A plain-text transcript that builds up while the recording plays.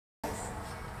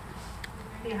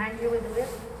behind you with the whip.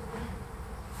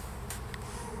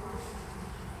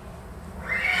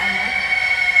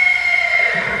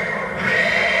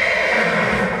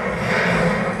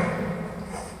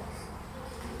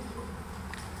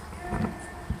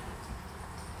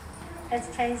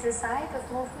 Let's change the side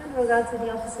of movement. We'll go to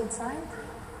the opposite side.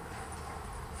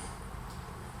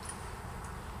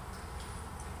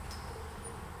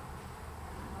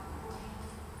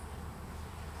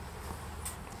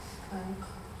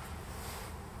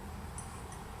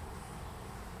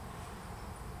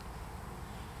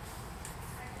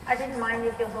 I didn't mind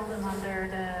if you hold them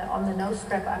on the nose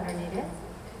strap underneath it.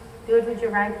 Do it with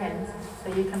your right hand,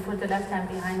 so you can put the left hand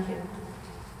behind you.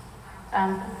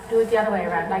 Do it the other way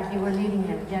around, like you were leading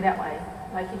him. Yeah, that way,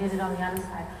 like you did it on the other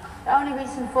side. The only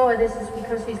reason for this is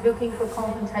because he's looking for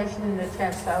confrontation in the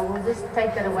chest, so we'll just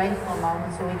take that away for a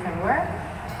moment so we can work,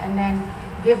 and then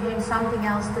give him something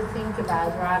else to think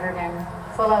about rather than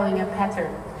following a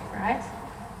pattern, right?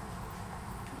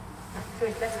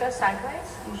 Good, let's go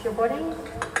sideways. Use your body.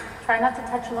 Try not to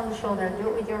touch him on the shoulder. Do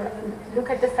it with your, look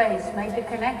at the face, make the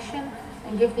connection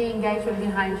and give the engagement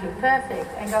behind you.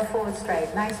 Perfect, and go forward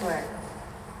straight. Nice work.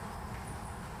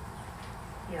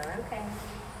 You're okay.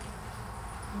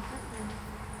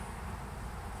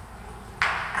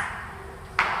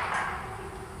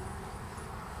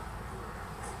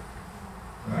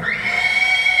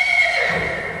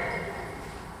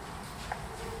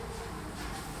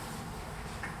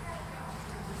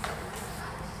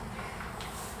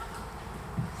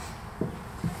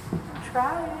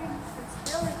 Trying.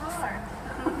 It's really hard.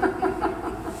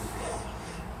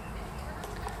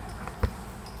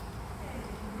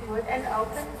 Good and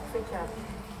open. Good job.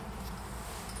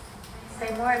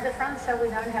 Stay more at the front so we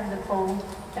don't have the full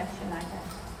flexion like that.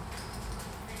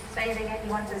 Say it again.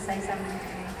 You want to say something to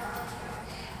me?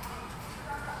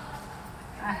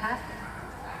 Uh-huh.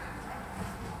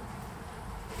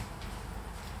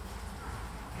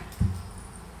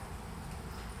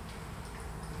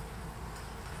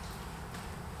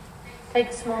 Take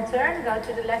a small turn, go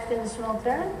to the left in a small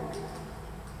turn.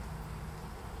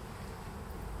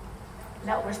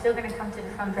 No, we're still going to come to the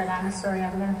front, Rylana. Sorry,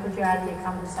 I'm going to put you out of your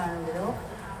comfort zone a little.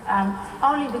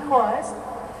 Only because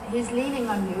he's leaning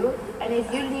on you, and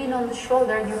if you lean on the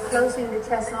shoulder, you're closing the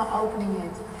chest, not opening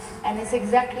it. And it's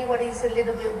exactly what he's a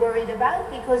little bit worried about,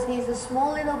 because he's a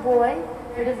small little boy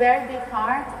with a very big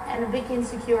heart and a big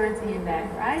insecurity in that,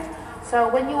 right? So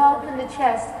when you open the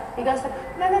chest, he goes like,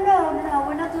 no,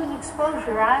 we're not doing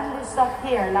exposure. I'm just up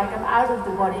here, like I'm out of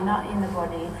the body, not in the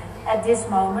body at this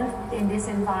moment, in this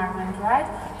environment, right?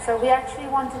 So we actually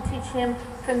want to teach him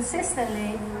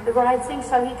consistently the right thing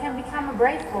so he can become a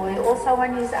brave boy, also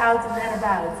when he's out and then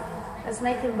about. Let's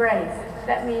make him brave.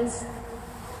 That means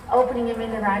opening him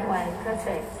in the right way.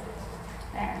 Perfect.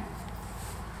 There.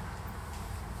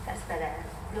 That's better.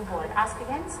 Good boy. Ask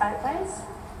again, sideways.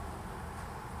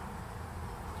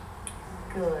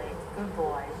 Good, good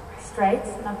boy. Straight,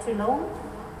 not too long.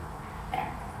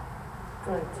 There.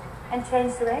 Good. And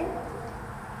change the way.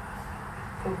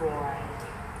 Good boy.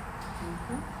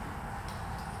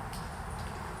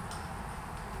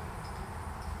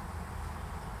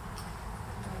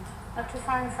 Not too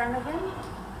far in front of him.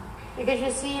 Because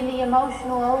you see in the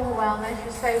emotional overwhelm, as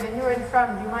you say, when you're in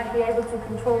front, you might be able to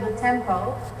control the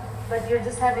tempo, but you're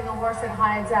just having a horse that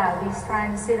hides out. He's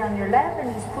trying to sit on your lap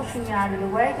and he's pushing you out of the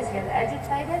way because you get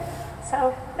agitated.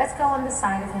 So let's go on the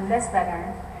side of him. That's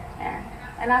better. There.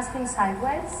 And ask him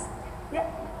sideways.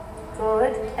 Yep.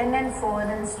 Good. And then forward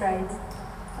and straight.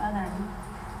 Well done.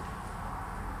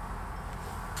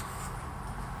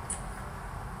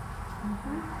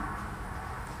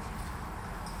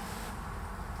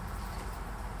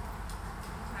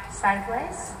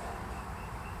 Sideways.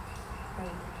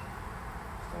 Good.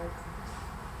 Good.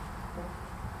 Good.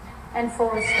 And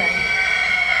forward straight.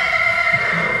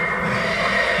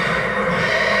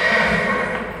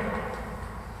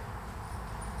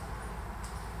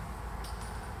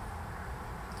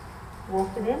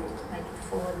 Walk it in, make it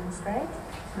forward and straight.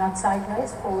 Not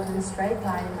sideways, forward and straight,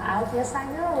 line him out. Yes, I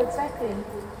know, exactly.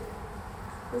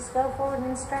 Just go forward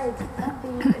and straight. Don't be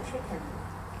a chicken.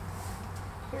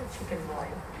 You're a chicken boy.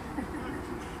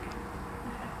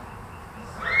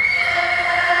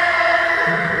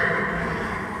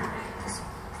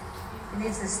 He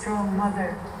needs a strong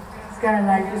mother. It's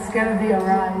gonna be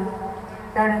alright.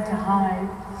 Don't have to hide.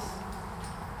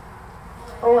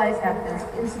 Always happens.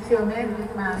 Insecure man,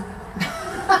 weak mouth.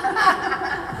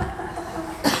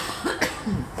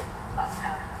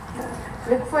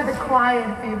 Look for the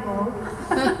quiet people.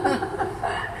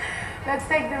 Let's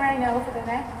take the rein over the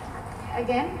neck.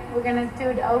 Again, we're going to do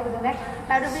it over the neck.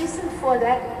 Now the reason for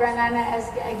that, Rylana,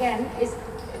 again, is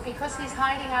because he's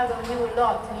hiding out on you a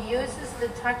lot, he uses the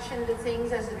touch and the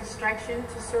things as a distraction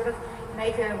to sort of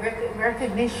make a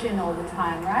recognition all the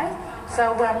time, right?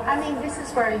 So, I mean, this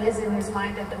is where he is in his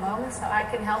mind at the moment, so I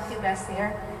can help you best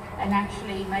here and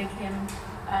actually make him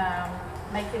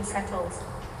settled.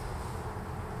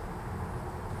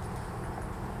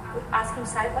 Ask him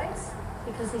sideways,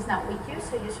 because he's not with you,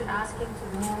 so you should ask him to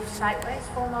move sideways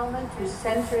for a moment, to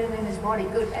center him in his body,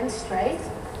 good, and straight.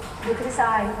 Look at his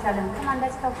eye, tell him, come on,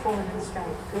 let's go forward and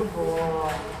straight. Good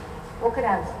boy. Walk it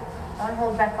out. Don't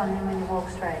hold back on him when you walk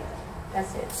straight.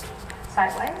 That's it.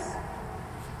 Sideways.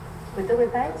 With the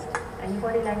whip out. Any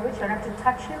body language. You don't have to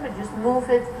touch him, but just move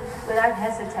it without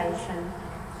hesitation.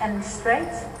 And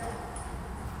straight.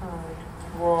 Good.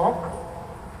 Walk.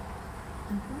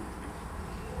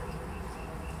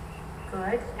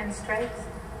 Good. And straight.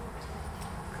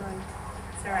 Good.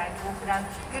 It's all right. Walk it out.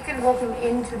 You can walk him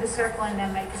into the circle and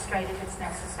then make it straight if it's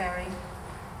necessary.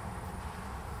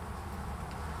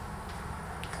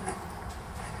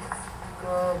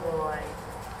 Good boy.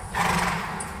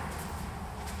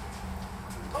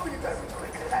 Oh, you got to be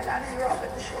quicker. Rylana, you're up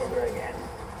at the shoulder again.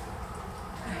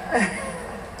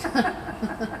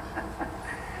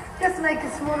 Just make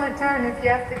a smaller turn if you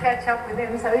have to catch up with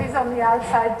him. So he's on the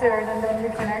outside turn and then you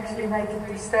can actually make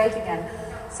it straight again.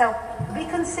 So be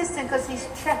consistent because he's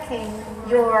checking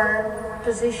your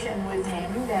position with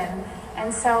him then.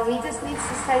 And so he just needs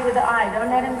to stay with the eye. Don't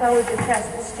let him go with the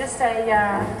chest. It's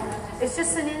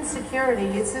just an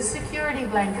insecurity. It's a security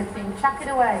blanket thing. Chuck it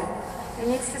away. He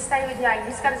needs to stay with the eye.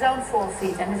 He's got his own 4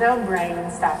 feet and his own brain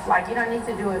and stuff. Like, you don't need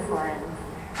to do it for him.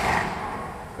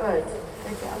 Good.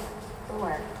 Good job. Good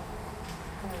work.